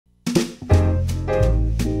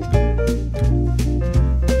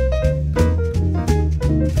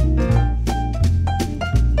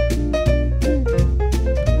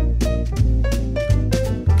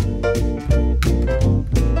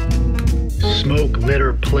Smoke,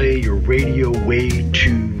 litter, play your radio way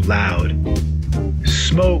too loud.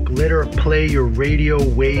 Smoke, litter, play your radio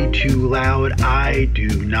way too loud. I do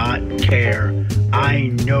not care.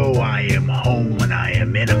 I know I am home when I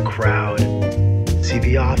am in a crowd. See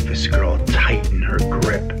the office girl tighten her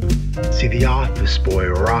grip. See the office boy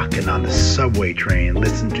rocking on the subway train.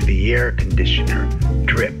 Listen to the air conditioner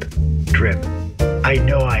drip, drip. I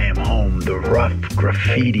know I am home. The rough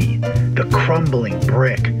graffiti, the crumbling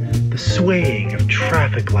brick, the swaying of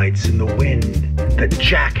traffic lights in the wind, the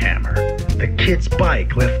jackhammer, the kid's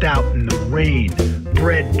bike left out in the rain,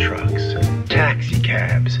 bread trucks, taxi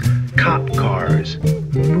cabs, cop cars,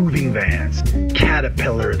 moving vans,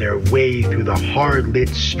 caterpillar their way through the hard-lit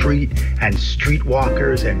street, and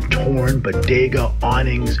streetwalkers and torn bodega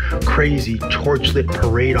awnings, crazy torchlit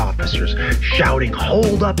parade officers shouting,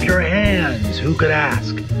 "Hold up your hands!" Who could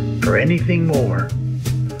ask for anything more?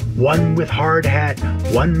 One with hard hat,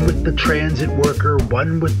 one with the transit worker,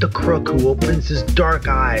 one with the crook who opens his dark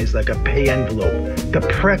eyes like a pay envelope, the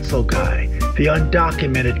pretzel guy, the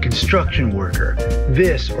undocumented construction worker,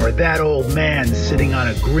 this or that old man sitting on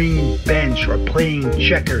a green bench or playing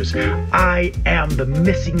checkers. I am the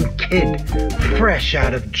missing kid, fresh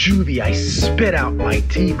out of juvie. I spit out my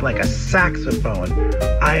teeth like a saxophone.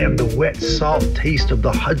 I am the wet salt taste of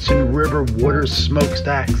the Hudson River water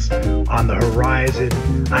smokestacks on the horizon.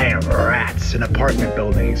 I am rats in apartment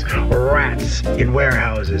buildings, rats in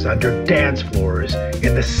warehouses, under dance floors,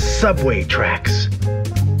 in the subway tracks.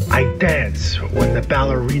 I dance when the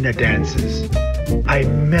ballerina dances. I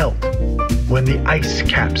melt when the ice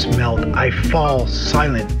caps melt. I fall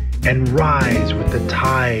silent and rise with the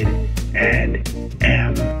tide, and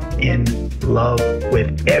am in love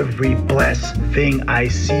with every blessed thing I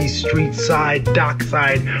see, street side,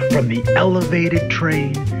 dockside, from the elevated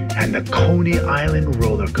train and the Coney Island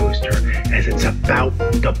roller coaster as it's about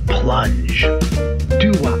to plunge.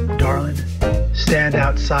 Doo-wop, darling. Stand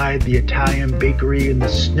outside the Italian bakery in the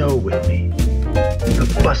snow with me. The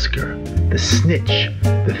busker, the snitch,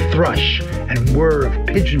 the thrush, and whir of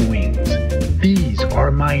pigeon wings. These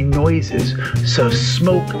are my noises. So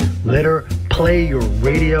smoke, litter, play your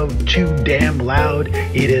radio too damn loud.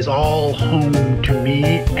 It is all home to me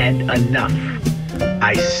and enough.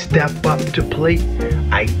 I step up to plate.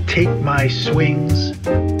 I take my swings.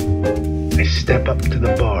 I step up to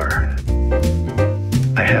the bar.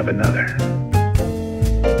 I have another.